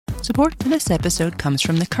Support for this episode comes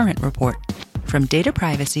from The Current Report. From data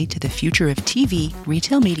privacy to the future of TV,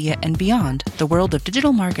 retail media, and beyond, the world of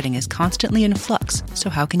digital marketing is constantly in flux, so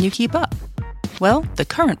how can you keep up? Well, The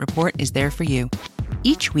Current Report is there for you.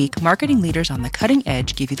 Each week, marketing leaders on the cutting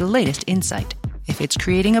edge give you the latest insight. If it's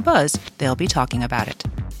creating a buzz, they'll be talking about it.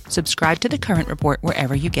 Subscribe to The Current Report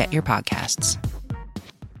wherever you get your podcasts.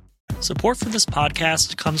 Support for this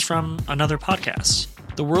podcast comes from another podcast.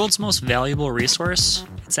 The world's most valuable resource,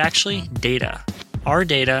 it's actually data. Our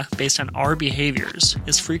data, based on our behaviors,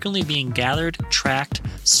 is frequently being gathered, tracked,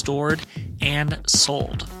 stored, and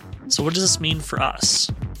sold. So what does this mean for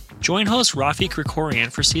us? Join host Rafi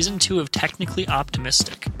Krikorian for Season 2 of Technically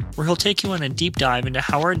Optimistic, where he'll take you on a deep dive into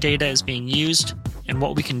how our data is being used and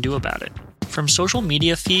what we can do about it. From social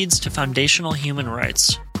media feeds to foundational human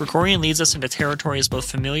rights, Krikorian leads us into territories both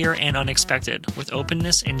familiar and unexpected, with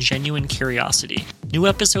openness and genuine curiosity. New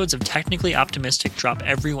episodes of Technically Optimistic drop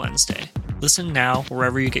every Wednesday. Listen now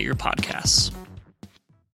wherever you get your podcasts.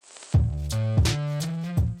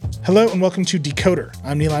 Hello and welcome to Decoder.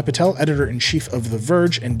 I'm Nilay Patel, editor-in-chief of The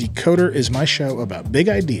Verge, and Decoder is my show about big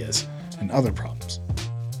ideas and other problems.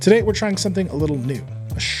 Today we're trying something a little new,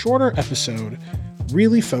 a shorter episode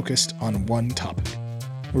really focused on one topic.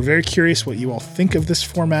 We're very curious what you all think of this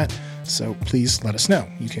format, so please let us know.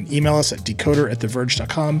 You can email us at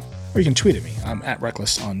decoder@theverge.com, or you can tweet at me. I'm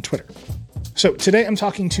 @Reckless on Twitter. So today I'm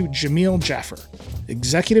talking to Jamil Jaffer,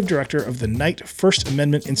 Executive Director of the Knight First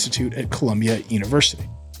Amendment Institute at Columbia University,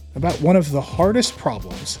 about one of the hardest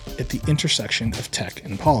problems at the intersection of tech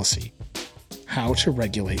and policy: how to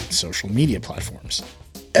regulate social media platforms.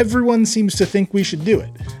 Everyone seems to think we should do it.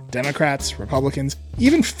 Democrats, Republicans,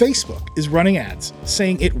 even Facebook is running ads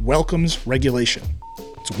saying it welcomes regulation.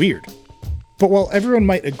 It's weird. But while everyone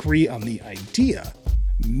might agree on the idea,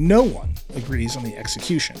 no one agrees on the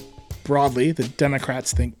execution. Broadly, the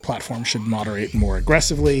Democrats think platforms should moderate more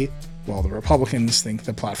aggressively, while the Republicans think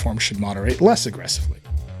the platform should moderate less aggressively.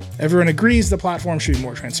 Everyone agrees the platform should be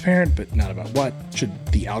more transparent, but not about what. Should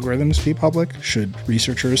the algorithms be public? Should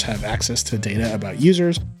researchers have access to data about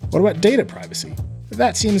users? What about data privacy?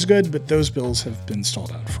 That seems good, but those bills have been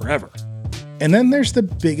stalled out forever. And then there's the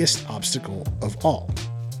biggest obstacle of all,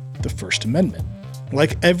 the First Amendment.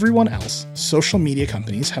 Like everyone else, social media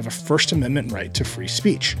companies have a First Amendment right to free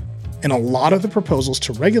speech. And a lot of the proposals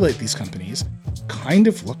to regulate these companies kind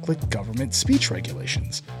of look like government speech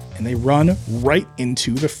regulations, and they run right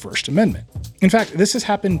into the First Amendment. In fact, this has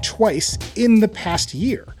happened twice in the past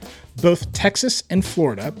year. Both Texas and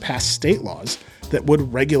Florida passed state laws that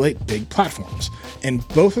would regulate big platforms, and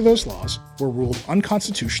both of those laws were ruled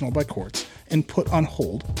unconstitutional by courts and put on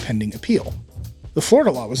hold pending appeal. The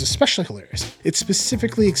Florida law was especially hilarious. It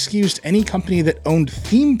specifically excused any company that owned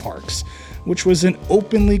theme parks, which was an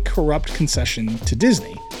openly corrupt concession to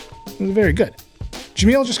Disney. It was very good.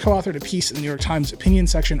 Jamil just co-authored a piece in the New York Times opinion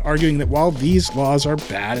section arguing that while these laws are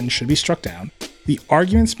bad and should be struck down, the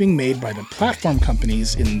arguments being made by the platform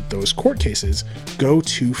companies in those court cases go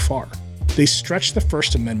too far. They stretch the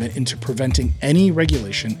First Amendment into preventing any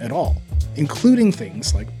regulation at all, including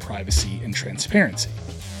things like privacy and transparency.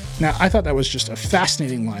 Now, I thought that was just a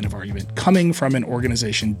fascinating line of argument coming from an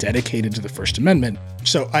organization dedicated to the First Amendment,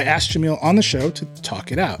 so I asked Jamil on the show to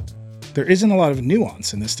talk it out. There isn't a lot of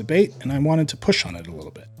nuance in this debate, and I wanted to push on it a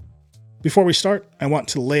little bit. Before we start, I want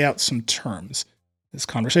to lay out some terms. This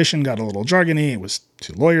conversation got a little jargony. It was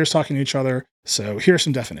two lawyers talking to each other, so here are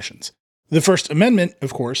some definitions. The First Amendment,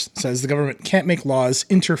 of course, says the government can't make laws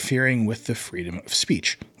interfering with the freedom of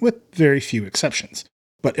speech, with very few exceptions.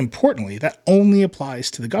 But importantly, that only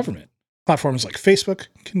applies to the government. Platforms like Facebook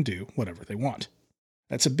can do whatever they want.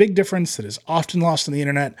 That's a big difference that is often lost on the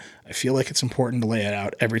internet. I feel like it's important to lay it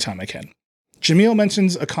out every time I can. Jamil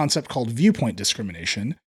mentions a concept called viewpoint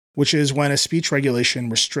discrimination, which is when a speech regulation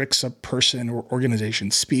restricts a person or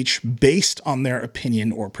organization's speech based on their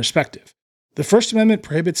opinion or perspective. The First Amendment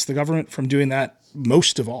prohibits the government from doing that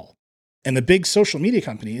most of all. And the big social media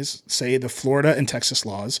companies say the Florida and Texas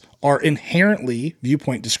laws are inherently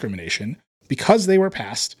viewpoint discrimination because they were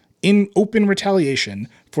passed in open retaliation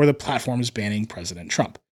for the platforms banning President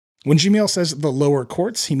Trump. When Jamil says the lower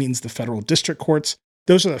courts, he means the federal district courts.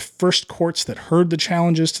 Those are the first courts that heard the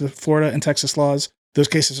challenges to the Florida and Texas laws. Those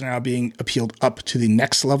cases are now being appealed up to the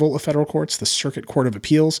next level of federal courts, the Circuit Court of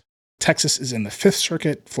Appeals. Texas is in the 5th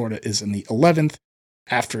Circuit, Florida is in the 11th.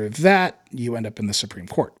 After that, you end up in the Supreme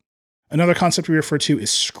Court. Another concept we refer to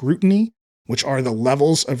is scrutiny, which are the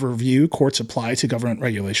levels of review courts apply to government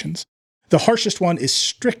regulations. The harshest one is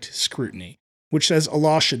strict scrutiny, which says a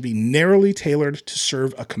law should be narrowly tailored to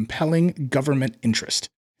serve a compelling government interest.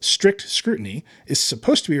 strict scrutiny is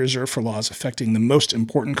supposed to be reserved for laws affecting the most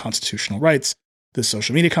important constitutional rights. The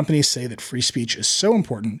social media companies say that free speech is so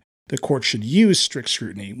important the court should use strict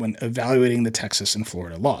scrutiny when evaluating the Texas and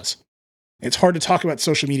Florida laws. It's hard to talk about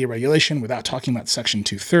social media regulation without talking about Section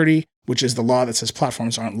 230, which is the law that says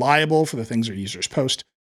platforms aren't liable for the things their users post.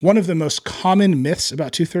 One of the most common myths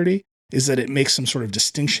about 230 is that it makes some sort of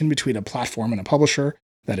distinction between a platform and a publisher.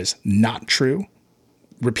 That is not true.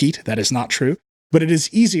 Repeat, that is not true. But it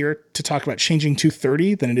is easier to talk about changing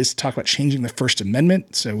 230 than it is to talk about changing the First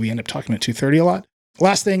Amendment, so we end up talking about 230 a lot.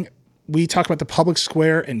 Last thing, we talk about the public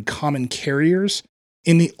square and common carriers.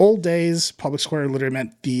 In the old days, public square literally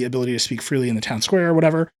meant the ability to speak freely in the town square or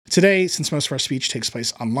whatever. Today, since most of our speech takes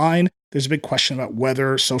place online, there's a big question about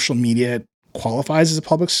whether social media qualifies as a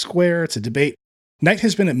public square. It's a debate. Knight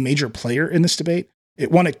has been a major player in this debate.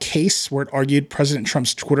 It won a case where it argued President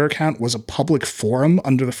Trump's Twitter account was a public forum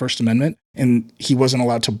under the First Amendment, and he wasn't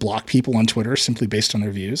allowed to block people on Twitter simply based on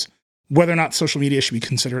their views. Whether or not social media should be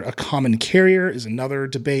considered a common carrier is another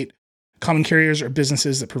debate. Common carriers are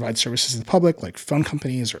businesses that provide services to the public, like phone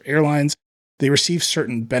companies or airlines. They receive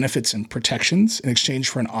certain benefits and protections in exchange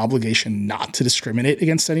for an obligation not to discriminate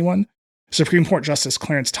against anyone. Supreme Court Justice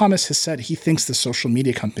Clarence Thomas has said he thinks the social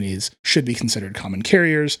media companies should be considered common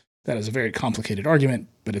carriers. That is a very complicated argument,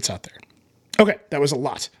 but it's out there. Okay, that was a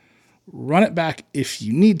lot. Run it back if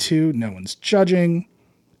you need to. No one's judging.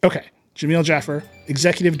 Okay, Jamil Jaffer,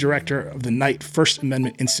 Executive Director of the Knight First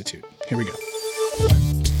Amendment Institute. Here we go.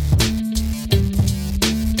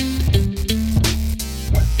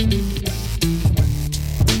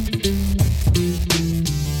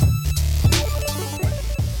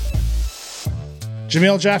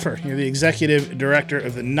 Jamil Jaffer, you're the Executive Director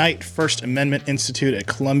of the Knight First Amendment Institute at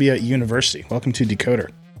Columbia University. Welcome to Decoder.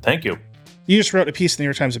 Thank you. You just wrote a piece in the New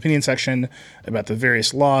York Times opinion section about the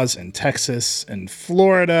various laws in Texas and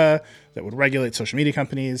Florida that would regulate social media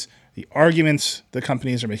companies, the arguments the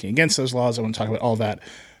companies are making against those laws. I want to talk about all that.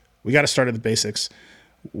 We got to start at the basics.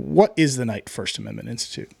 What is the Knight First Amendment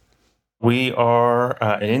Institute? We are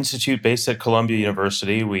an institute based at Columbia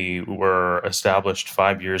University. We were established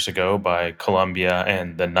 5 years ago by Columbia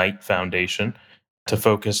and the Knight Foundation to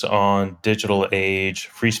focus on digital age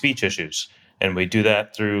free speech issues. And we do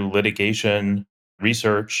that through litigation,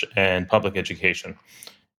 research, and public education.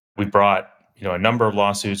 We brought a number of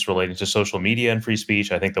lawsuits relating to social media and free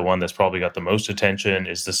speech. I think the one that's probably got the most attention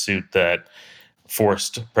is the suit that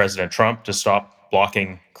forced President Trump to stop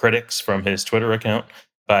blocking critics from his Twitter account.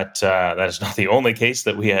 But that is not the only case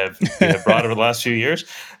that we have brought over the last few years,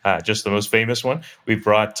 just the most famous one. We've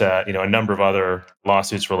brought a number of other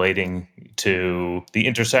lawsuits relating to the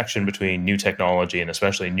intersection between new technology and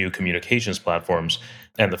especially new communications platforms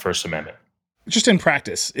and the First Amendment. Just in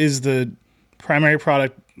practice, is the primary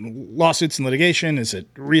product lawsuits and litigation? Is it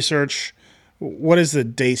research? What is the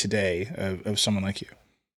day-to-day of someone like you?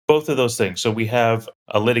 Both of those things. So we have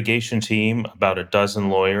a litigation team, about a dozen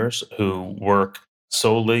lawyers who work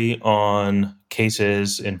solely on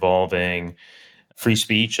cases involving free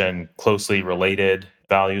speech and closely related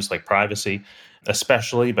values like privacy,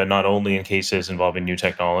 especially, but not only in cases involving new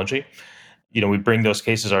technology. We bring those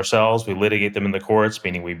cases ourselves, we litigate them in the courts,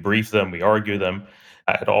 meaning we brief them, we argue them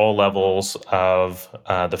at all levels of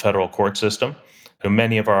the federal court system.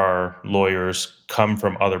 Many of our lawyers come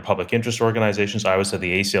from other public interest organizations. I was at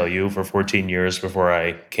the ACLU for 14 years before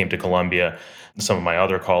I came to Columbia. Some of my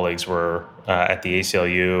other colleagues were at the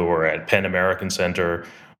ACLU or at Penn American Center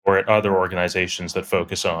or at other organizations that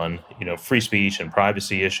focus on, free speech and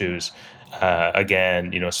privacy issues.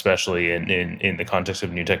 Again, especially in the context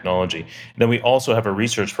of new technology. And then we also have a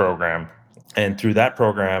research program, and through that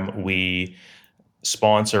program, we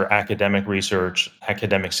sponsor academic research,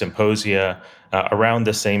 academic symposia around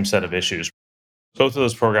the same set of issues. Both of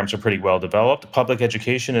those programs are pretty well developed. Public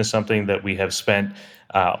education is something that we have spent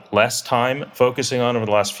less time focusing on over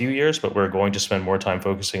the last few years, but we're going to spend more time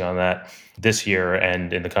focusing on that this year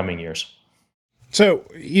and in the coming years. So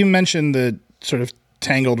you mentioned the sort of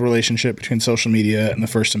tangled relationship between social media and the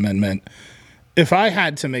First Amendment. If I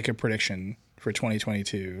had to make a prediction for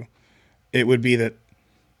 2022, it would be that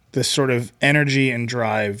this sort of energy and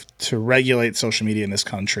drive to regulate social media in this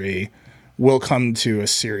country will come to a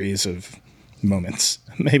series of moments,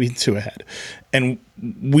 maybe to a head. And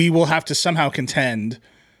we will have to somehow contend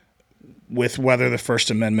with whether the First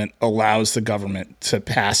Amendment allows the government to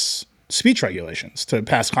pass speech regulations, to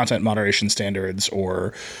pass content moderation standards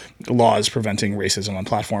or laws preventing racism on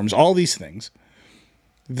platforms, all these things.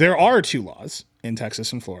 There are two laws in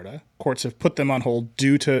Texas and Florida. Courts have put them on hold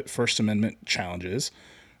due to First Amendment challenges.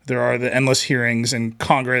 There are the endless hearings in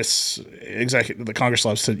Congress. The Congress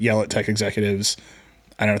loves to yell at tech executives.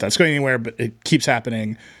 I don't know if that's going anywhere, but it keeps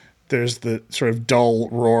happening. There's the sort of dull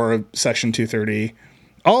roar of Section 230.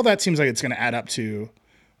 All of that seems like it's going to add up to,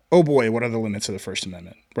 oh boy, what are the limits of the First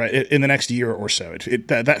Amendment, right? In the next year or so.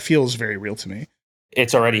 That feels very real to me.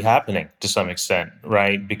 It's already happening to some extent,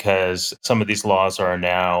 right? Because some of these laws are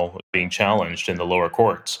now being challenged in the lower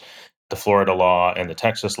courts. The Florida law and the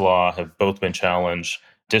Texas law have both been challenged.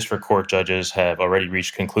 District court judges have already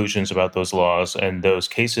reached conclusions about those laws, and those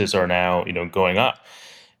cases are now, going up.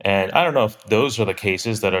 And I don't know if those are the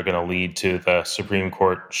cases that are going to lead to the Supreme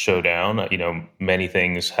Court showdown. Many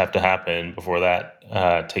things have to happen before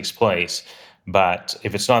that takes place. But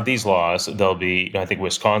if it's not these laws, there'll be, I think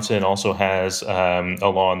Wisconsin also has a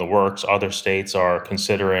law in the works. Other states are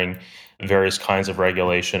considering various kinds of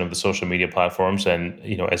regulation of the social media platforms. And,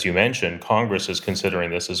 as you mentioned, Congress is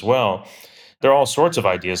considering this as well. There are all sorts of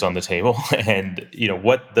ideas on the table. And,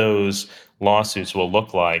 what those lawsuits will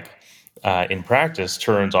look like in practice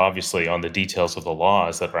turns obviously on the details of the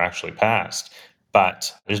laws that are actually passed.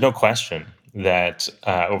 But there's no question that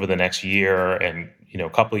over the next year and,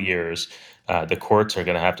 couple of years, the courts are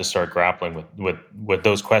going to have to start grappling with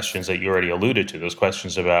those questions that you already alluded to, those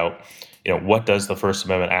questions about, what does the First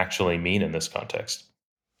Amendment actually mean in this context?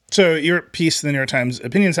 So your piece in the New York Times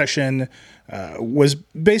opinion section was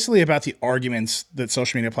basically about the arguments that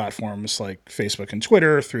social media platforms like Facebook and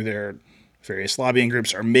Twitter, through their various lobbying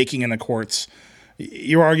groups, are making in the courts.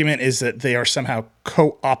 Your argument is that they are somehow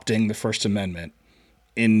co-opting the First Amendment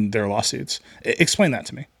in their lawsuits. Explain that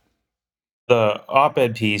to me. The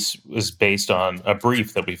op-ed piece was based on a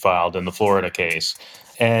brief that we filed in the Florida case.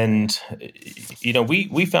 And,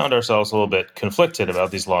 we found ourselves a little bit conflicted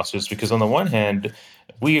about these lawsuits because on the one hand,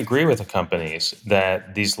 we agree with the companies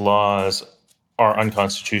that these laws are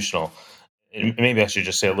unconstitutional. And maybe I should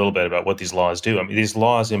just say a little bit about what these laws do. I mean, these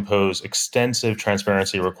laws impose extensive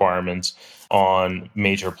transparency requirements on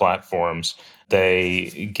major platforms.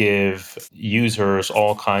 They give users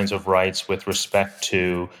all kinds of rights with respect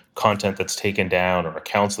to content that's taken down or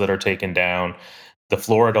accounts that are taken down. The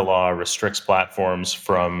Florida law restricts platforms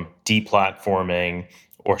from deplatforming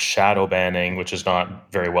or shadow banning, which is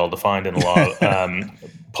not very well defined in the law,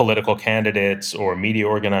 political candidates or media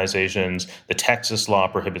organizations. The Texas law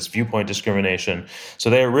prohibits viewpoint discrimination. So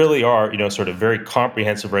they really are, sort of very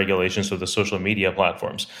comprehensive regulations for the social media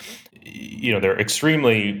platforms. They're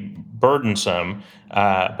extremely burdensome,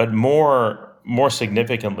 but more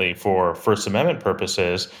significantly for First Amendment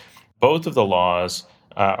purposes, both of the laws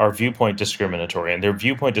are viewpoint discriminatory, and they're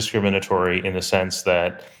viewpoint discriminatory in the sense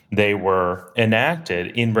that they were enacted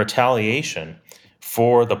in retaliation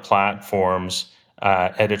for the platform's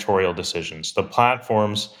editorial decisions. The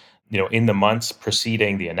platforms, in the months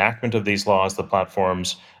preceding the enactment of these laws, the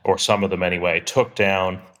platforms, or some of them anyway, took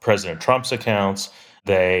down President Trump's accounts.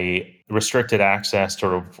 They restricted access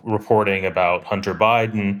to reporting about Hunter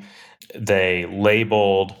Biden. They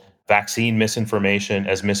labeled vaccine misinformation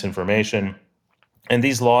as misinformation. And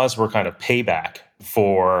these laws were kind of payback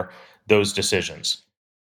for those decisions.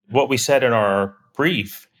 What we said in our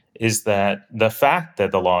brief is that the fact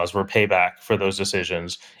that the laws were payback for those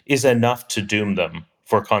decisions is enough to doom them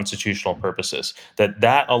for constitutional purposes,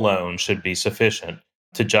 that alone should be sufficient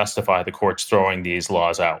to justify the courts throwing these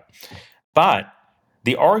laws out. But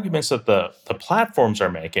the arguments that the platforms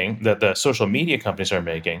are making, that the social media companies are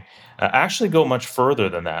making, actually go much further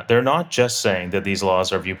than that. They're not just saying that these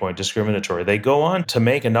laws are viewpoint discriminatory. They go on to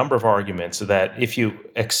make a number of arguments that, if you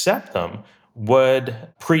accept them, would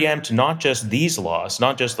preempt not just these laws,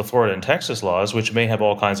 not just the Florida and Texas laws, which may have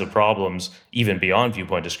all kinds of problems even beyond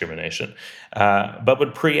viewpoint discrimination, but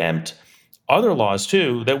would preempt other laws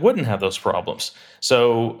too that wouldn't have those problems.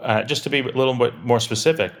 So just to be a little bit more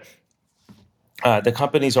specific, the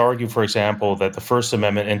companies argue, for example, that the First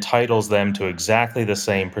Amendment entitles them to exactly the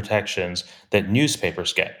same protections that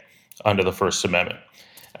newspapers get under the First Amendment.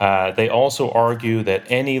 They also argue that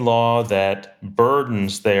any law that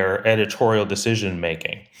burdens their editorial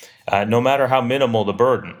decision-making, no matter how minimal the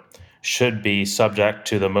burden, should be subject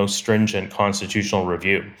to the most stringent constitutional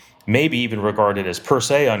review, maybe even regarded as per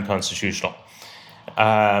se unconstitutional.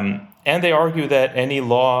 And they argue that any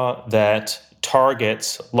law that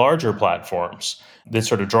targets larger platforms, that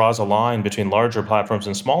sort of draws a line between larger platforms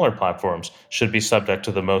and smaller platforms, should be subject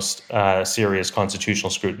to the most serious constitutional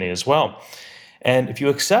scrutiny as well. And if you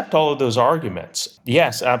accept all of those arguments,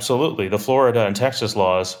 yes, absolutely, the Florida and Texas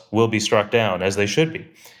laws will be struck down, as they should be.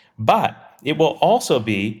 But it will also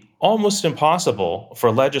be almost impossible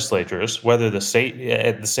for legislatures, whether at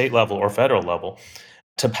the state level or federal level,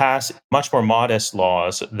 to pass much more modest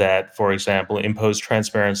laws that, for example, impose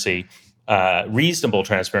transparency, reasonable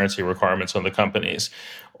transparency requirements on the companies,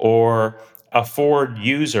 or afford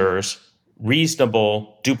users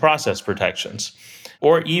reasonable due process protections,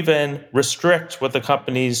 or even restrict what the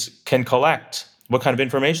companies can collect, what kind of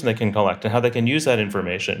information they can collect, and how they can use that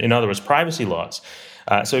information. In other words, privacy laws.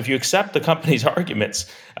 So if you accept the company's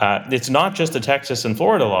arguments, it's not just the Texas and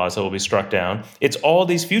Florida laws that will be struck down. It's all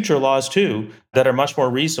these future laws, too, that are much more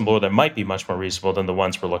reasonable, or that might be much more reasonable than the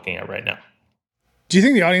ones we're looking at right now. Do you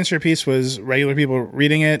think the audience for your piece was regular people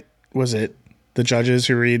reading it? Was it the judges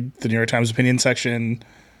who read the New York Times opinion section?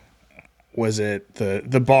 Was it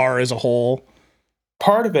the bar as a whole?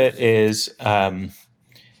 Part of it is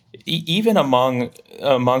even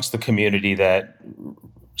amongst the community that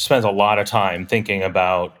spends a lot of time thinking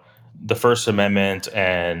about the First Amendment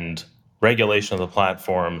and regulation of the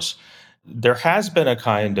platforms, there has been a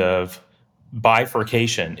kind of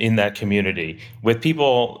bifurcation in that community, with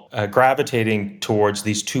people gravitating towards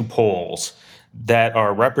these two poles that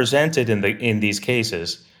are represented in these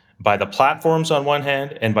cases by the platforms on one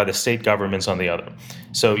hand and by the state governments on the other.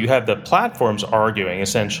 So you have the platforms arguing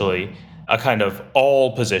essentially a kind of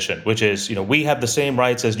all position, which is, we have the same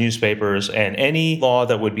rights as newspapers, and any law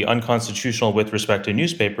that would be unconstitutional with respect to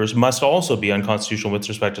newspapers must also be unconstitutional with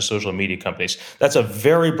respect to social media companies. That's a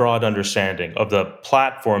very broad understanding of the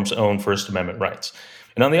platform's own First Amendment rights.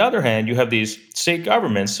 And on the other hand, you have these state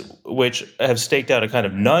governments which have staked out a kind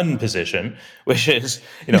of none position, which is,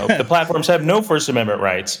 the platforms have no First Amendment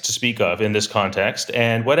rights to speak of in this context,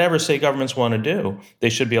 and whatever state governments want to do, they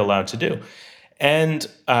should be allowed to do. And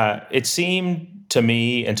it seemed to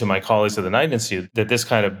me and to my colleagues at the Knight Institute that this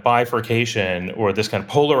kind of bifurcation, or this kind of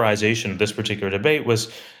polarization of this particular debate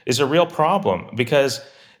is a real problem, because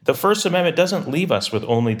the First Amendment doesn't leave us with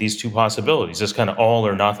only these two possibilities, this kind of all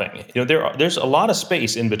or nothing. There's a lot of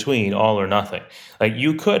space in between all or nothing. Like,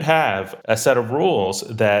 you could have a set of rules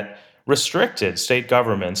that restricted state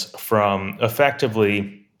governments from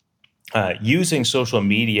effectively using social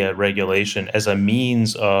media regulation as a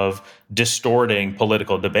means of distorting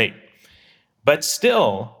political debate, but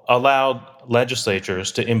still allowed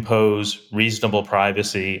legislatures to impose reasonable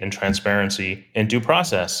privacy and transparency and due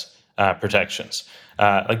process protections.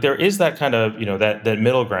 There is that kind of, that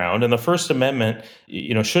middle ground, and the First Amendment,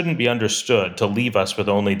 shouldn't be understood to leave us with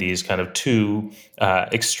only these kind of two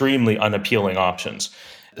extremely unappealing options.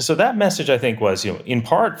 So that message, I think, was, in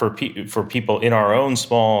part for people in our own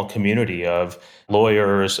small community of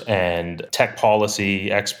lawyers and tech policy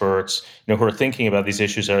experts, who are thinking about these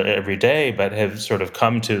issues every day, but have sort of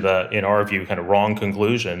come to the, in our view, kind of wrong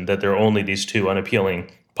conclusion that there are only these two unappealing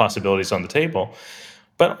possibilities on the table.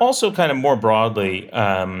 But also kind of more broadly,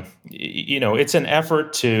 it's an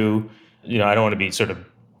effort to, I don't want to be sort of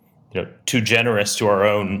too generous to our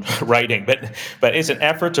own writing, but it's an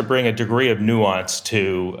effort to bring a degree of nuance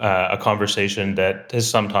to a conversation that has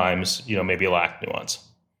sometimes, maybe lacked nuance.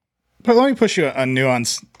 But let me push you on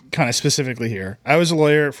nuance kind of specifically here. I was a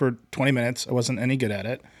lawyer for 20 minutes. I wasn't any good at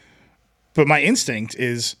it. But my instinct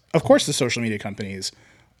is, of course, the social media companies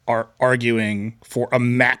are arguing for a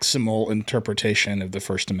maximal interpretation of the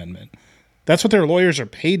First Amendment. That's what their lawyers are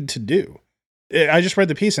paid to do. I just read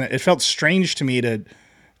the piece, and it felt strange to me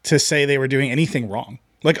to say they were doing anything wrong.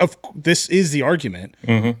 This is the argument.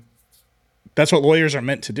 Mm-hmm. That's what lawyers are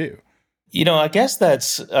meant to do. I guess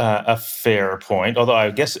that's a fair point, although I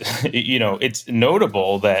guess, it's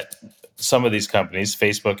notable that some of these companies,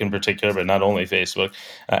 Facebook in particular, but not only Facebook,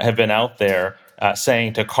 have been out there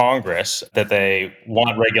saying to Congress that they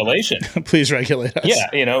want regulation. Please regulate us.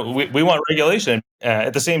 Yeah, we want regulation.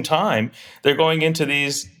 At the same time, they're going into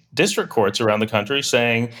these district courts around the country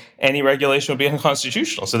saying any regulation would be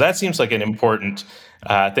unconstitutional. So that seems like an important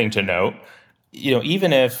thing to note.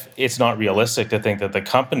 Even if it's not realistic to think that the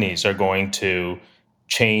companies are going to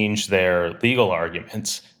change their legal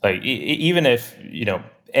arguments, even if,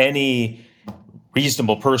 any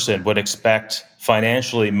reasonable person would expect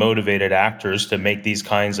financially motivated actors to make these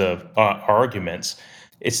kinds of arguments,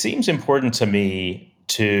 it seems important to me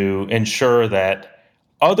to ensure that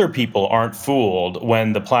other people aren't fooled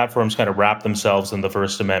when the platforms kind of wrap themselves in the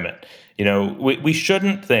First Amendment. We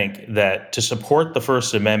shouldn't think that to support the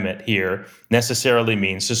First Amendment here necessarily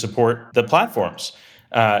means to support the platforms.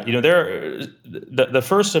 The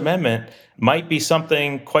First Amendment might be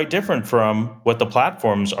something quite different from what the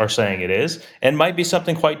platforms are saying it is, and might be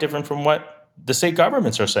something quite different from what the state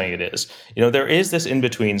governments are saying it is. There is this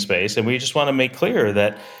in-between space, and we just want to make clear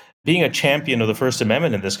that being a champion of the First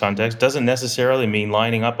Amendment in this context doesn't necessarily mean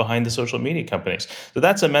lining up behind the social media companies. So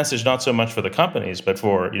that's a message not so much for the companies, but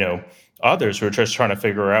for others who are just trying to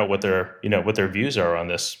figure out what their views are on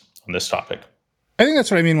this topic. I think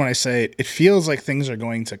that's what I mean when I say it feels like things are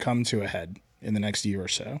going to come to a head in the next year or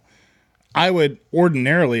so. I would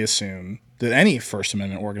ordinarily assume that any First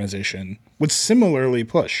Amendment organization would similarly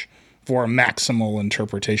push for a maximal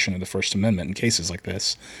interpretation of the First Amendment in cases like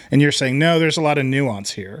this. And you're saying, no, there's a lot of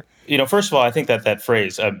nuance here. First of all, I think that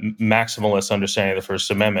phrase, maximalist understanding of the First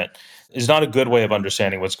Amendment, is not a good way of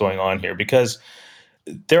understanding what's going on here, because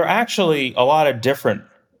there are actually a lot of different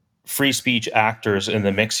free speech actors in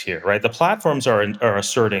the mix here, right? The platforms are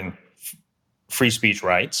asserting free speech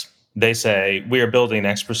rights. They say, we are building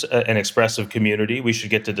an expressive community. We should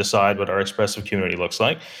get to decide what our expressive community looks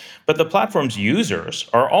like. But the platform's users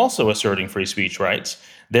are also asserting free speech rights.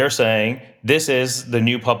 They're saying, this is the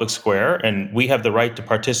new public square, and we have the right to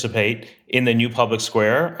participate in the new public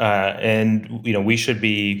square, and we should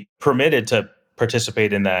be permitted to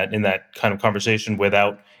participate in that kind of conversation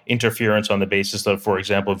without interference on the basis of, for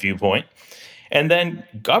example, viewpoint. And then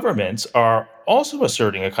governments are also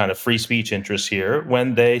asserting a kind of free speech interest here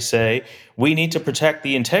when they say, we need to protect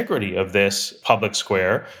the integrity of this public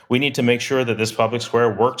square. We need to make sure that this public square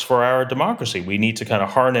works for our democracy. We need to kind of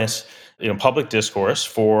harness public discourse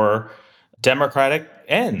for democratic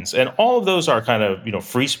ends. And all of those are kind of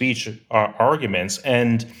free speech arguments.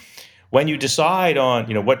 And when you decide on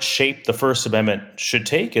what shape the First Amendment should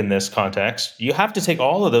take in this context, you have to take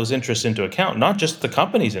all of those interests into account, not just the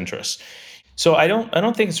company's interests. So I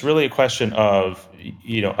don't think it's really a question of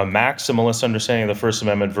a maximalist understanding of the First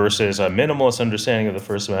Amendment versus a minimalist understanding of the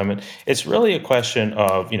First Amendment. It's really a question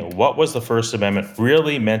of what was the First Amendment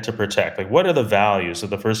really meant to protect? Like, what are the values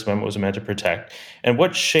that the First Amendment was meant to protect, and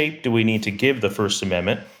what shape do we need to give the First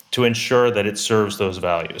Amendment to ensure that it serves those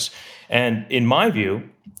values? And in my view,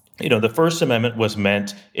 the First Amendment was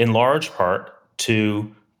meant in large part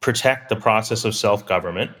to protect the process of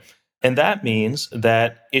self-government, and that means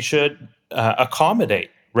that it should accommodate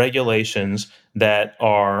regulations that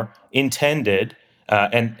are intended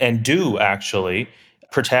and do actually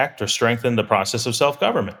protect or strengthen the process of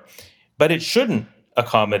self-government. But it shouldn't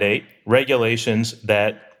accommodate regulations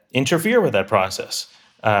that interfere with that process.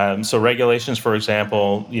 So regulations, for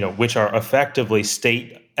example, which are effectively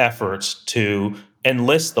state efforts to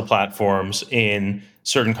enlist the platforms in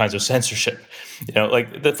certain kinds of censorship.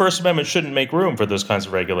 Like the First Amendment shouldn't make room for those kinds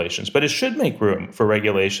of regulations, but it should make room for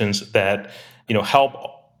regulations that, help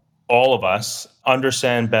all of us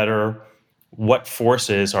understand better what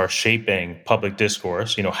forces are shaping public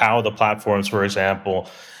discourse, how the platforms, for example,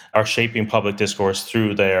 are shaping public discourse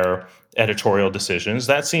through their editorial decisions.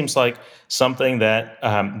 That seems like something that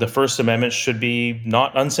the First Amendment should be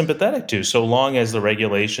not unsympathetic to, so long as the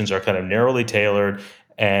regulations are kind of narrowly tailored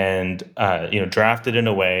and drafted in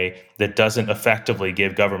a way that doesn't effectively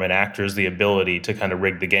give government actors the ability to kind of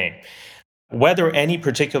rig the game. Whether any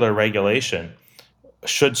particular regulation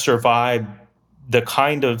should survive the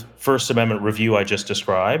kind of First Amendment review I just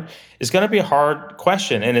described is going to be a hard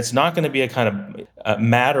question, and it's not going to be a kind of a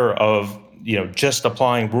matter of just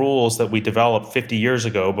applying rules that we developed 50 years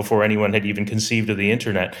ago before anyone had even conceived of the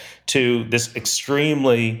internet to this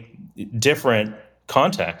extremely different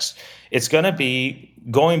context. It's going to be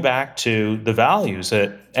going back to the values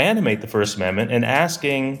that animate the First Amendment and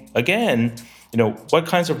asking, again, what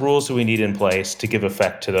kinds of rules do we need in place to give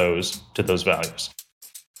effect to those values?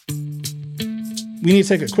 We need to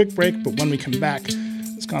take a quick break, but when we come back,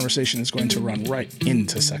 this conversation is going to run right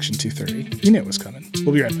into Section 230. You knew it was coming.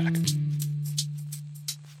 We'll be right back.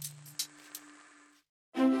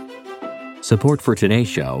 Support for today's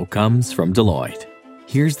show comes from Deloitte.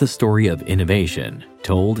 Here's the story of innovation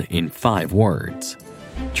told in 5 words.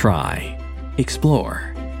 Try,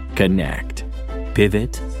 explore, connect,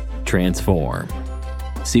 pivot, transform.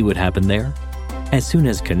 See what happened there? As soon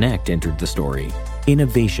as connect entered the story,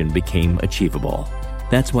 innovation became achievable.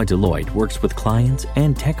 That's why Deloitte works with clients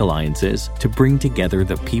and tech alliances to bring together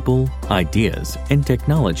the people, ideas, and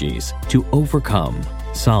technologies to overcome,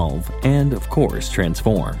 solve, and of course,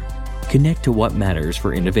 transform. Connect to what matters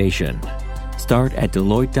for innovation. Start at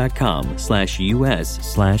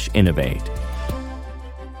Deloitte.com/US/innovate.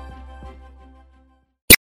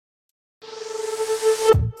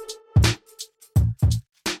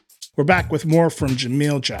 We're back with more from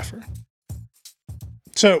Jamil Jaffer.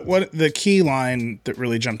 So what the key line that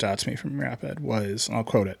really jumped out to me from your op-ed was, and I'll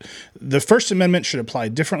quote it, "The First Amendment should apply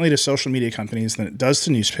differently to social media companies than it does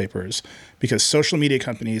to newspapers because social media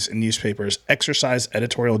companies and newspapers exercise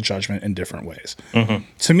editorial judgment in different ways." Mm-hmm.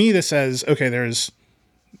 To me, this says, okay, there's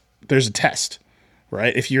a test,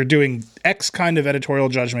 right? If you're doing X kind of editorial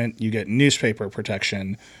judgment, you get newspaper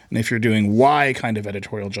protection. And if you're doing Y kind of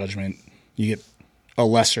editorial judgment, you get a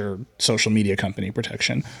lesser social media company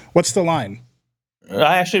protection. What's the line?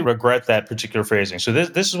 I actually regret that particular phrasing. So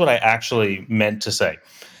this is what I actually meant to say,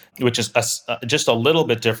 which is just a little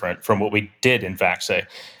bit different from what we did in fact say.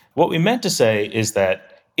 What we meant to say is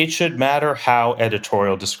that it should matter how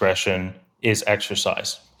editorial discretion is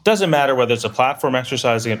exercised. It doesn't matter whether it's a platform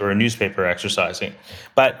exercising it or a newspaper exercising it,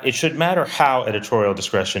 but it should matter how editorial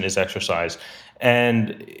discretion is exercised.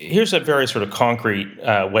 And here's a very sort of concrete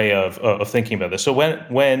way of thinking about this. So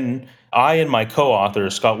when I and my co-author,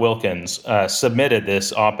 Scott Wilkins, submitted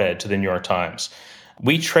this op-ed to the New York Times,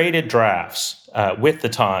 we traded drafts with the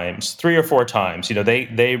Times 3 or 4 times.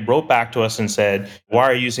 They wrote back to us and said, why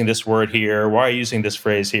are you using this word here? Why are you using this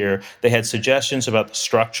phrase here? They had suggestions about the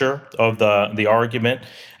structure of the argument.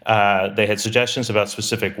 They had suggestions about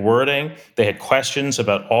specific wording. They had questions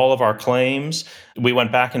about all of our claims. We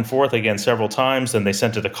went back and forth again several times. Then they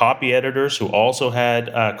sent it to copy editors who also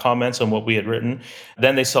had comments on what we had written.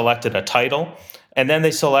 Then they selected a title. And then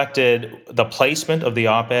they selected the placement of the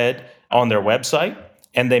op-ed on their website.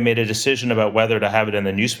 And they made a decision about whether to have it in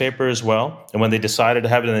the newspaper as well. And when they decided to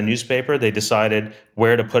have it in the newspaper, they decided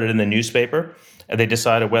where to put it in the newspaper. And they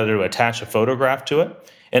decided whether to attach a photograph to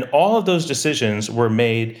it. And all of those decisions were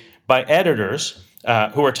made by editors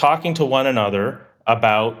who are talking to one another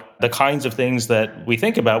about the kinds of things that we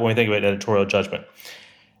think about when we think about editorial judgment.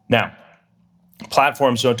 Now,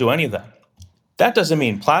 platforms don't do any of that. That doesn't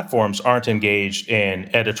mean platforms aren't engaged in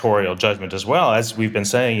editorial judgment as well. As we've been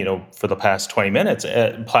saying, for the past 20 minutes,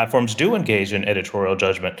 platforms do engage in editorial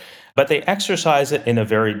judgment, but they exercise it in a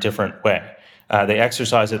very different way. They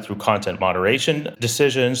exercise it through content moderation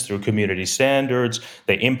decisions, through community standards.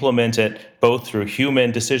 They implement it both through human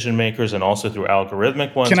decision makers and also through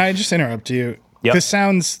algorithmic ones. Can I just interrupt you? Yep. This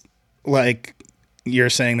sounds like you're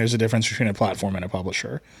saying there's a difference between a platform and a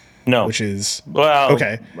publisher. No. Which is, well,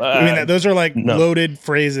 okay. I mean, those are like no. loaded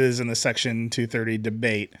phrases in the Section 230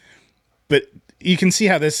 debate. But you can see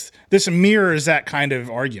how this mirrors that kind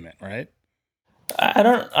of argument, right?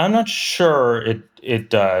 I'm not sure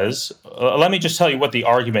it does. Let me just tell you what the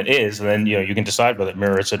argument is, and then you can decide whether it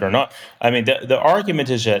mirrors it or not. I mean, the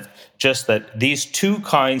argument is just that these two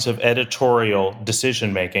kinds of editorial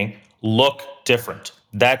decision making look different.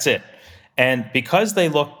 That's it. And because they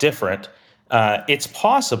look different, it's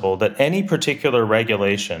possible that any particular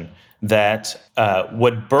regulation that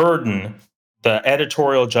would burden the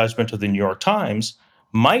editorial judgment of the New York Times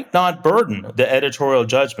might not burden the editorial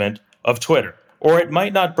judgment of Twitter, or it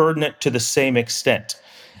might not burden it to the same extent.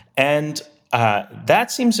 And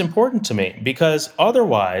that seems important to me, because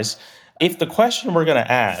otherwise, if the question we're going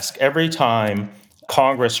to ask every time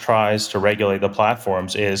Congress tries to regulate the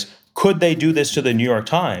platforms is, could they do this to the New York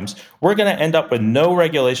Times? We're going to end up with no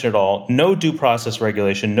regulation at all, no due process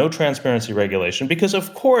regulation, no transparency regulation, because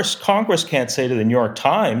of course Congress can't say to the New York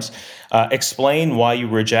Times, explain why you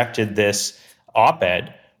rejected this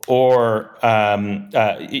op-ed, or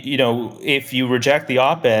if you reject the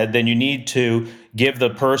op-ed, then you need to give the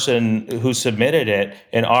person who submitted it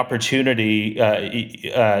an opportunity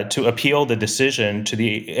to appeal the decision to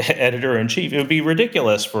the editor-in-chief. It would be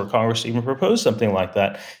ridiculous for Congress to even propose something like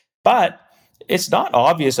that. But it's not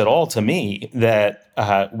obvious at all to me that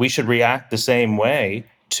we should react the same way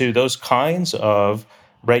to those kinds of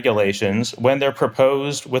regulations when they're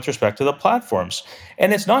proposed with respect to the platforms.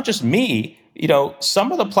 And it's not just me.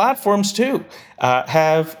 Some of the platforms, too,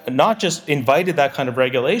 have not just invited that kind of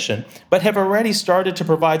regulation, but have already started to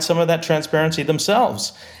provide some of that transparency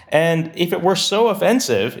themselves. And if it were so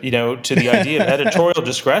offensive, to the idea of editorial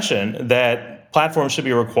discretion that platforms should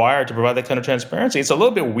be required to provide that kind of transparency, it's a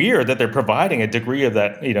little bit weird that they're providing a degree of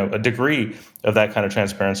that kind of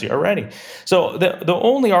transparency already. So the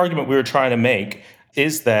only argument we were trying to make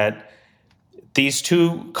is that these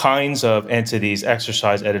two kinds of entities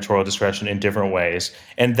exercise editorial discretion in different ways,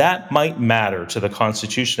 and that might matter to the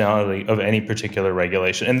constitutionality of any particular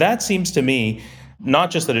regulation. And that seems to me not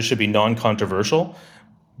just that it should be non-controversial,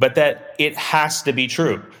 but that it has to be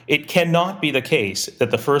true. It cannot be the case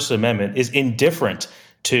that the First Amendment is indifferent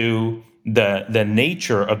to the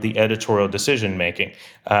nature of the editorial decision making.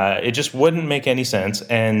 It just wouldn't make any sense,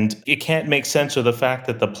 and it can't make sense of the fact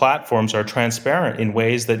that the platforms are transparent in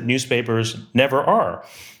ways that newspapers never are.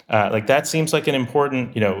 That seems like an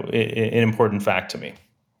important fact to me.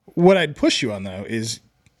 What I'd push you on, though, is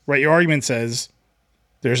your argument says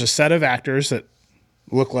there's a set of actors that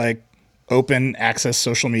look like open access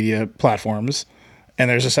social media platforms,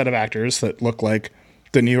 and there's a set of actors that look like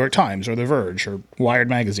the New York Times or The Verge or Wired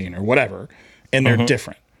Magazine or whatever, and they're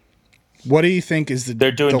different. What do you think is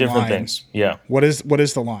they're doing the different line? Things? Yeah. What is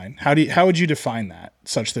the line? How would you define that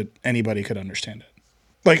such that anybody could understand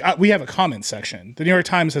it? We have a comment section. The New York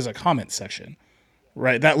Times has a comment section,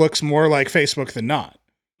 right? That looks more like Facebook than not.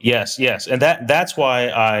 Yes, and that's why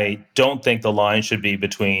I don't think the line should be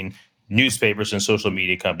between newspapers and social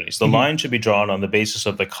media companies. The line should be drawn on the basis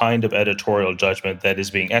of the kind of editorial judgment that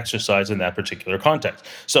is being exercised in that particular context.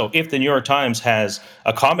 So if the New York Times has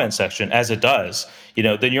a comment section, as it does,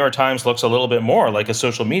 the New York Times looks a little bit more like a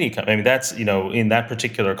social media company. I mean, that's, in that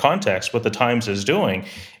particular context, what the Times is doing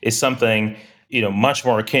is something, much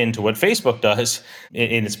more akin to what Facebook does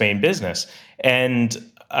in its main business. And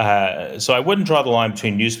so I wouldn't draw the line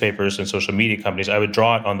between newspapers and social media companies. I would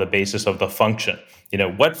draw it on the basis of the function.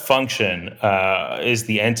 What function is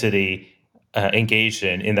the entity engaged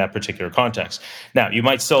in that particular context? Now, you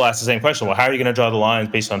might still ask the same question. Well, how are you going to draw the lines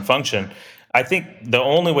based on function? I think the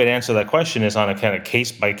only way to answer that question is on a kind of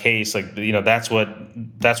case by case. That's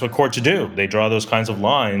what courts do. They draw those kinds of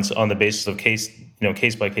lines on the basis of case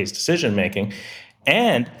by case decision making,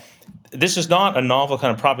 and this is not a novel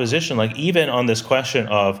kind of proposition. Like, even on this question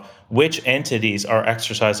of which entities are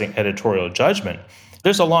exercising editorial judgment,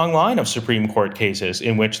 there's a long line of Supreme Court cases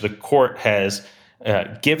in which the court has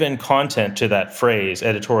given content to that phrase,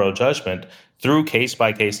 editorial judgment, through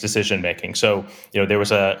case-by-case decision-making. So, there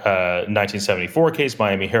was a 1974 case,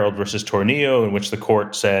 Miami Herald versus Tornillo, in which the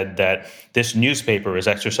court said that this newspaper is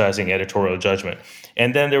exercising editorial judgment.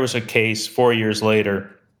 And then there was a case 4 years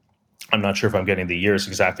later, I'm not sure if I'm getting the years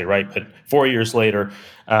exactly right, but 4 years later,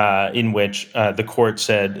 in which the court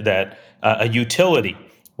said that a utility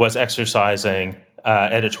was exercising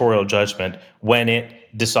editorial judgment when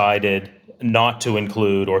it decided not to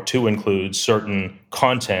include or to include certain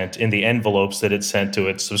content in the envelopes that it sent to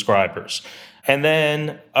its subscribers. And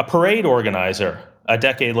then a parade organizer, a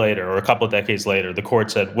decade later or a couple of decades later, the court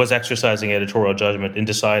said was exercising editorial judgment in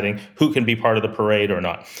deciding who can be part of the parade or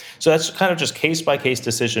not. So that's kind of just case-by-case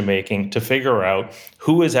decision-making to figure out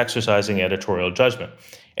who is exercising editorial judgment.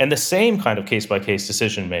 And the same kind of case-by-case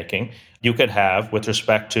decision-making you could have with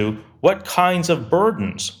respect to what kinds of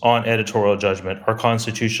burdens on editorial judgment are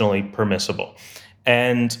constitutionally permissible.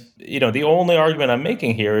 And, the only argument I'm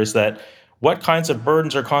making here is that what kinds of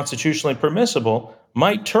burdens are constitutionally permissible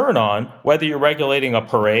might turn on whether you're regulating a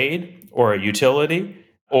parade or a utility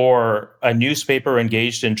or a newspaper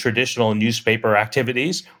engaged in traditional newspaper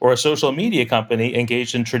activities or a social media company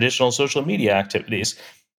engaged in traditional social media activities.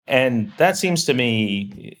 And that seems to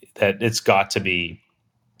me that it's got to be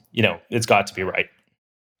right.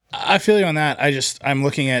 I feel you on that. I'm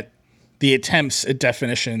looking at the attempts at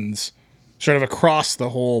definitions sort of across the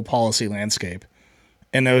whole policy landscape.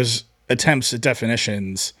 And those attempts at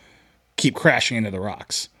definitions keep crashing into the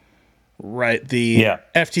rocks, right? The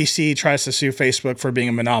FTC tries to sue Facebook for being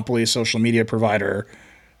a monopoly social media provider.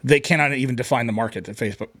 They cannot even define the market that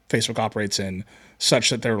Facebook operates in, such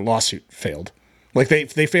that their lawsuit failed. Like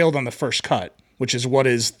they failed on the first cut, which is what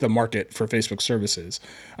is the market for Facebook services.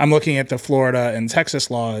 I'm looking at the Florida and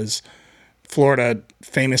Texas laws. Florida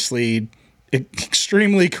famously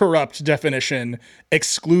extremely corrupt definition,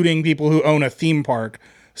 excluding people who own a theme park.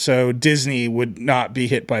 So Disney would not be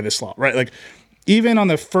hit by this law, right? Like, even on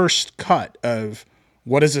the first cut of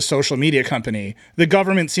what is a social media company, the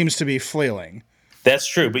government seems to be flailing. That's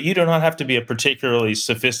true, but you do not have to be a particularly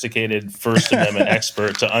sophisticated First Amendment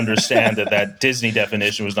expert to understand that Disney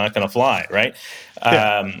definition was not going to fly, right?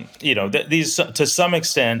 Yeah. These, to some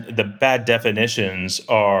extent, the bad definitions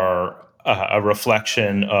are a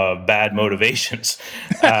reflection of bad motivations.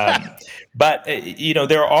 But,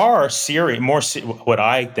 there are what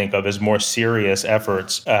I think of as more serious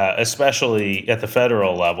efforts, especially at the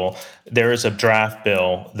federal level. There is a draft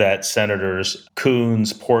bill that Senators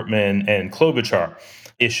Coons, Portman, and Klobuchar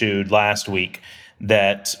issued last week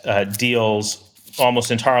that deals almost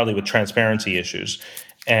entirely with transparency issues.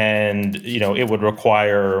 And, it would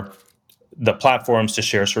require the platforms to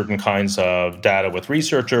share certain kinds of data with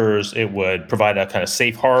researchers. It would provide a kind of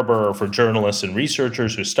safe harbor for journalists and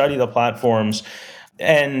researchers who study the platforms.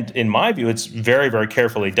 And in my view, it's very, very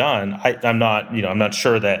carefully done. I'm not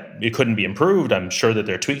sure that it couldn't be improved. I'm sure that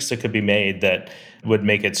there are tweaks that could be made that would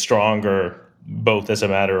make it stronger, both as a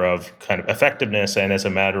matter of kind of effectiveness and as a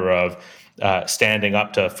matter of standing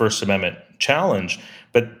up to First Amendment challenge.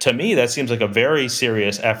 But to me, that seems like a very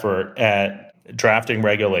serious effort at drafting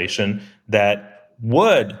regulation that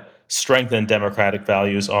would strengthen democratic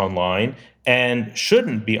values online and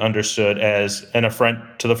shouldn't be understood as an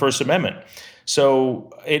affront to the First Amendment. So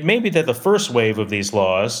it may be that the first wave of these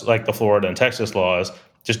laws, like the Florida and Texas laws,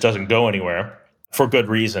 just doesn't go anywhere for good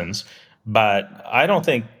reasons. But I don't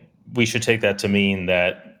think we should take that to mean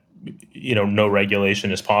that, no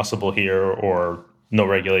regulation is possible here or no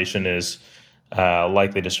regulation is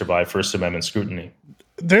likely to survive First Amendment scrutiny.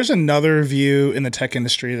 There's another view in the tech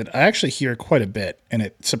industry that I actually hear quite a bit, and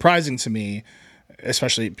it's surprising to me,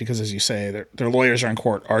 especially because, as you say, their lawyers are in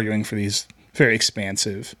court arguing for these very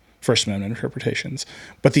expansive First Amendment interpretations.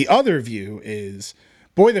 But the other view is,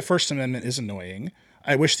 boy, the First Amendment is annoying.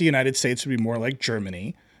 I wish the United States would be more like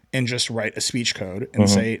Germany and just write a speech code and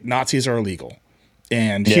say Nazis are illegal.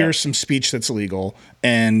 And here's some speech that's illegal,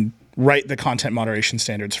 and write the content moderation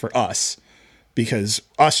standards for us, because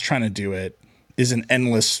us trying to do it is an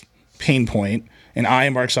endless pain point. And I,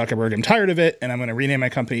 Mark Zuckerberg, am tired of it, and I'm going to rename my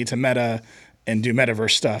company to Meta and do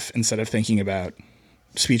metaverse stuff instead of thinking about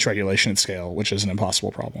speech regulation at scale, which is an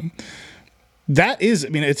impossible problem. That is, I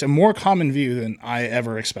mean, it's a more common view than I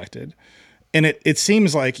ever expected. And it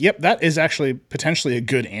seems like, yep, that is actually potentially a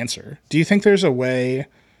good answer. Do you think there's a way,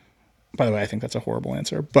 by the way, I think that's a horrible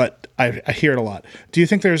answer, but I hear it a lot. Do you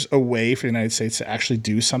think there's a way for the United States to actually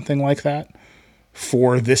do something like that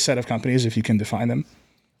for this set of companies, if you can define them?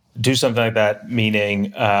 Do something like that,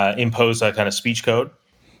 meaning impose a kind of speech code?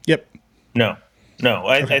 Yep. No.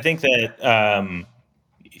 I think that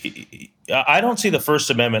I don't see the First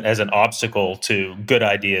Amendment as an obstacle to good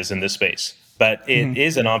ideas in this space, but it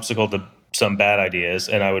is an obstacle to some bad ideas,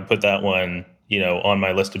 and I would put that one, on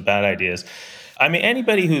my list of bad ideas. I mean,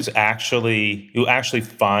 anybody who actually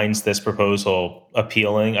finds this proposal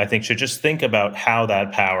appealing, I think should just think about how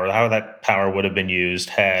that power would have been used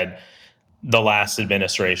had the last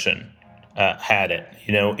administration had it.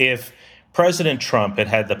 If President Trump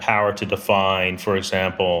had the power to define, for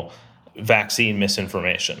example, vaccine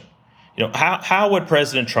misinformation, how would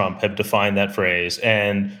President Trump have defined that phrase,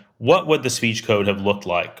 and what would the speech code have looked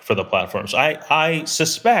like for the platforms? I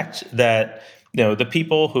suspect that the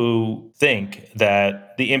people who think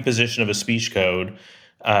that the imposition of a speech code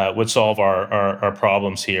would solve our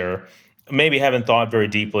problems here maybe haven't thought very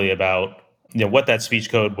deeply about what that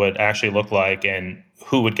speech code would actually look like, and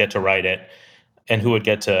who would get to write it, and who would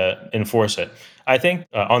get to enforce it. I think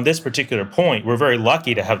on this particular point, we're very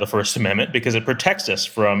lucky to have the First Amendment, because it protects us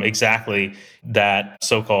from exactly that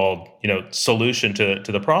so-called solution to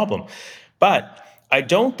the problem. But I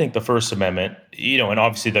don't think the First Amendment, and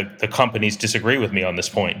obviously the companies disagree with me on this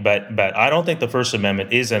point, but I don't think the First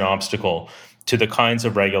Amendment is an obstacle to the kinds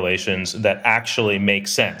of regulations that actually make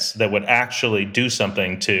sense, that would actually do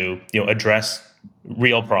something to address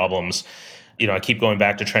real problems. I keep going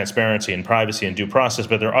back to transparency and privacy and due process,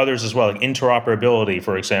 but there are others as well, like interoperability,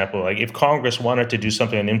 for example. Like if Congress wanted to do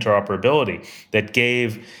something on interoperability that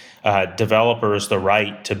gave developers the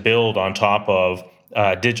right to build on top of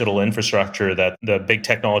digital infrastructure that the big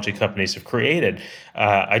technology companies have created,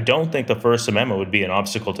 I don't think the First Amendment would be an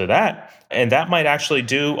obstacle to that. And that might actually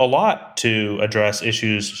do a lot to address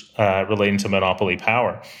issues relating to monopoly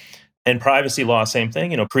power. And privacy law, same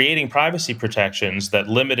thing, creating privacy protections that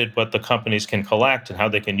limited what the companies can collect and how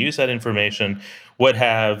they can use that information would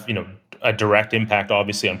have, a direct impact,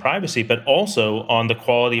 obviously, on privacy, but also on the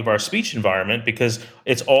quality of our speech environment, because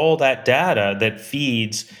it's all that data that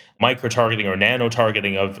feeds micro-targeting or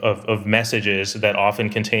nano-targeting of messages that often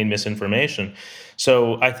contain misinformation.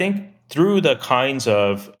 So I think through the kinds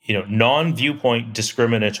of, non-viewpoint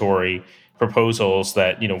discriminatory proposals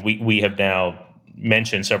that, we have now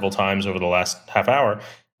mentioned several times over the last half hour,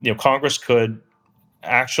 Congress could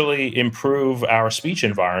actually improve our speech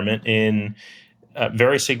environment in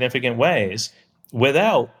very significant ways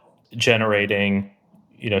without generating,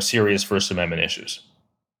 serious First Amendment issues.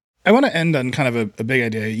 I want to end on kind of a big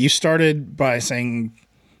idea. You started by saying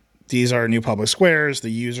these are new public squares.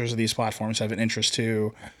 The users of these platforms have an interest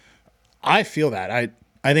too. I feel that.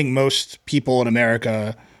 I think most people in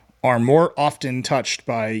America are more often touched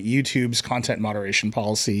by YouTube's content moderation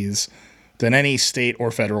policies than any state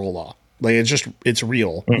or federal law. Like it's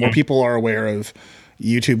real. Mm-hmm. More people are aware of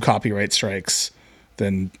YouTube copyright strikes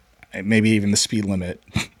than maybe even the speed limit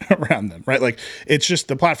around them, right? Like it's just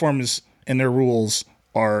the platforms and their rules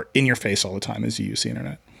are in your face all the time as you use the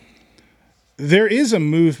internet. There is a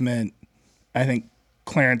movement, I think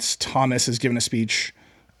Clarence Thomas has given a speech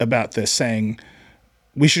about this, saying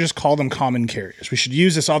we should just call them common carriers. We should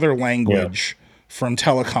use this other language from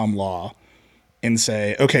telecom law and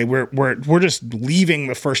say, okay, we're just leaving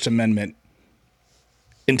the First Amendment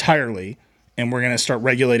entirely, and we're going to start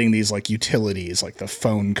regulating these like utilities, like the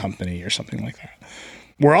phone company or something like that.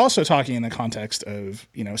 We're also talking in the context of,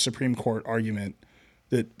 Supreme Court argument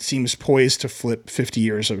that seems poised to flip 50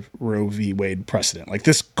 years of Roe v. Wade precedent. Like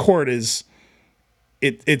this court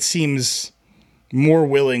it seems more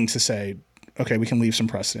willing to say, okay, we can leave some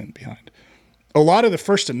precedent behind. A lot of the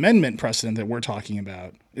First Amendment precedent that we're talking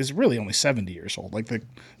about is really only 70 years old. Like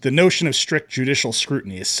the notion of strict judicial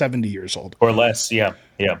scrutiny is 70 years old. Or less, yeah.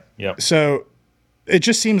 So it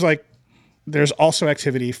just seems like there's also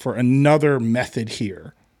activity for another method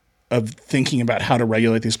here of thinking about how to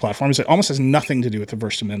regulate these platforms. It almost has nothing to do with the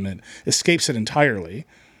First Amendment, escapes it entirely,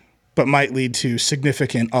 but might lead to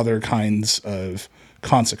significant other kinds of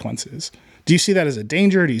consequences. Do you see that as a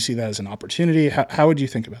danger? Do you see that as an opportunity? How would you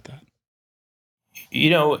think about that?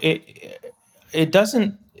 It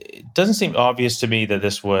doesn't seem obvious to me that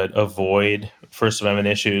this would avoid First Amendment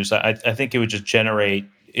issues. I think it would just generate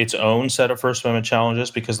its own set of First Amendment challenges,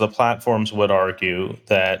 because the platforms would argue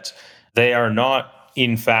that they are not,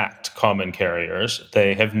 in fact, common carriers.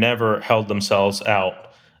 They have never held themselves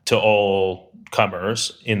out to all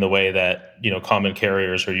comers in the way that, common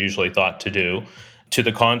carriers are usually thought to do. To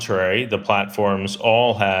the contrary, the platforms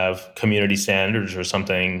all have community standards or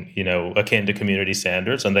something, akin to community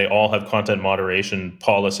standards, and they all have content moderation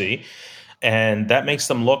policy. And that makes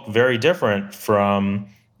them look very different from,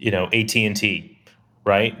 AT&T,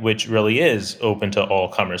 right? Which really is open to all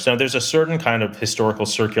comers. Now, there's a certain kind of historical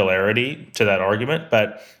circularity to that argument,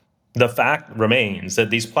 but the fact remains that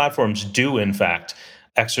these platforms do, in fact,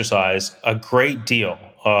 exercise a great deal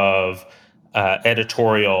of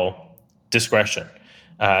editorial discretion.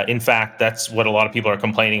 In fact, that's what a lot of people are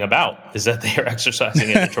complaining about, is that they are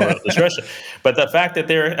exercising editorial discretion. But the fact that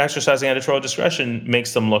they're exercising editorial discretion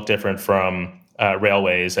makes them look different from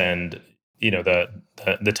railways and the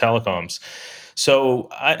telecoms. So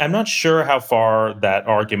I'm not sure how far that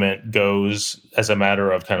argument goes as a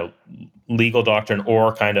matter of kind of legal doctrine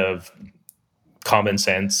or kind of common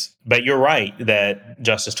sense. But you're right that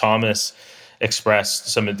Justice Thomas expressed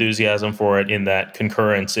some enthusiasm for it in that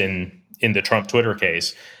concurrence in the Trump Twitter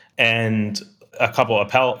case. And a couple of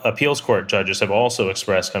appeals court judges have also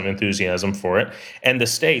expressed some enthusiasm for it. And the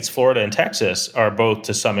states, Florida and Texas, are both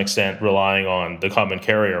to some extent relying on the common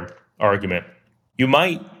carrier argument. You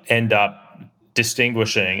might end up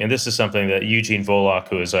distinguishing, and this is something that Eugene Volokh,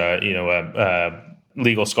 who is a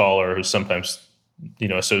legal scholar who's sometimes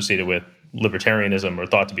associated with libertarianism or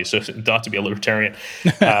thought to be a libertarian.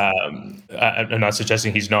 I'm not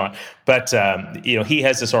suggesting he's not, but he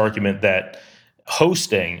has this argument that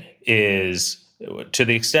hosting is, to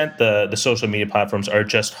the extent the social media platforms are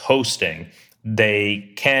just hosting,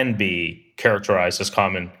 they can be characterized as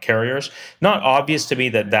common carriers. Not obvious to me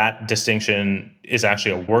that distinction is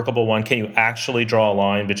actually a workable one. Can you actually draw a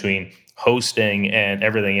line between hosting and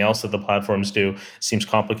everything else that the platforms do? Seems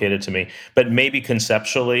complicated to me. But maybe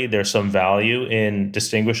conceptually there's some value in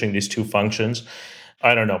distinguishing these two functions.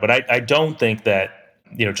 I don't know. But I don't think that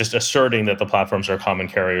just asserting that the platforms are common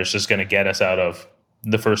carriers is going to get us out of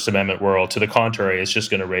the First Amendment world. To the contrary, it's just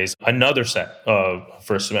going to raise another set of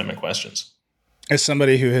First Amendment questions. As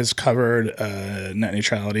somebody who has covered net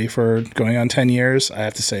neutrality for going on 10 years, I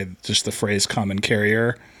have to say just the phrase common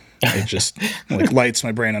carrier, it just lights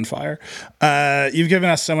my brain on fire. You've given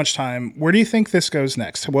us so much time. Where do you think this goes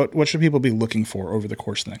next? What should people be looking for over the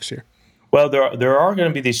course of next year? Well, there are going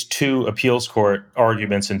to be these two appeals court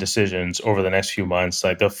arguments and decisions over the next few months.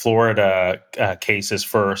 Like the Florida case is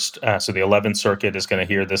first. So the 11th Circuit is going to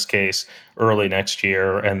hear this case early next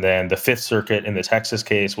year. And then the 5th Circuit in the Texas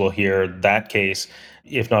case will hear that case,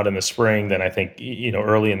 if not in the spring, then I think,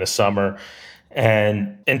 early in the summer.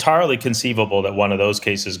 And entirely conceivable that one of those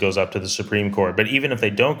cases goes up to the Supreme Court. But even if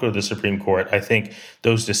they don't go to the Supreme Court, I think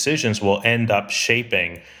those decisions will end up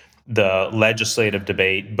shaping the legislative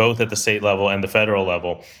debate, both at the state level and the federal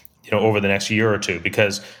level, over the next year or two,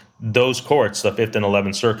 because those courts, the 5th and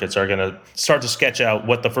 11th Circuits, are going to start to sketch out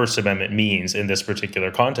what the First Amendment means in this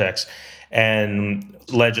particular context. And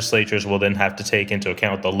legislatures will then have to take into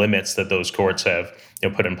account the limits that those courts have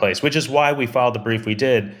put in place, which is why we filed the brief we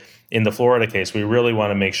did in the Florida case. We really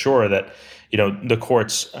want to make sure that the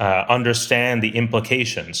courts understand the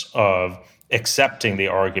implications of accepting the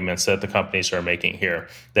arguments that the companies are making here.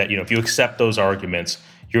 That if you accept those arguments,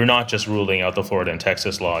 you're not just ruling out the Florida and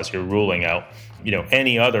Texas laws, you're ruling out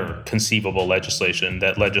any other conceivable legislation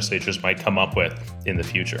that legislatures might come up with in the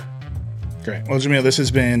future. Great. Well, Jamil, this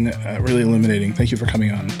has been really illuminating. Thank you for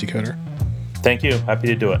coming on Decoder. Thank you. Happy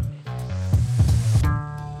to do it.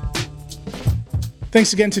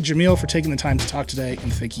 Thanks again to Jamil for taking the time to talk today,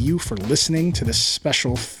 and thank you for listening to this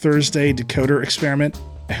special Thursday Decoder experiment.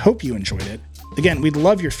 I hope you enjoyed it. Again, we'd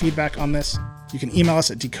love your feedback on this. You can email us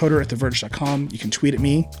at decoder@theverge.com. You can tweet at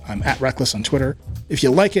me. I'm @Reckless on Twitter. If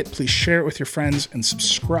you like it, please share it with your friends and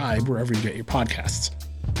subscribe wherever you get your podcasts.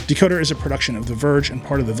 Decoder is a production of The Verge and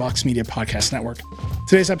part of the Vox Media Podcast Network.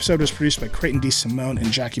 Today's episode was produced by Creighton D. Simone and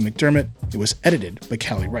Jackie McDermott. It was edited by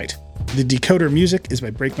Callie Wright. The Decoder music is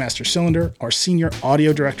by Breakmaster Cylinder. Our senior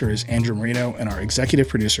audio director is Andrew Marino, and our executive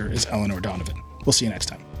producer is Eleanor Donovan. We'll see you next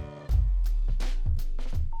time.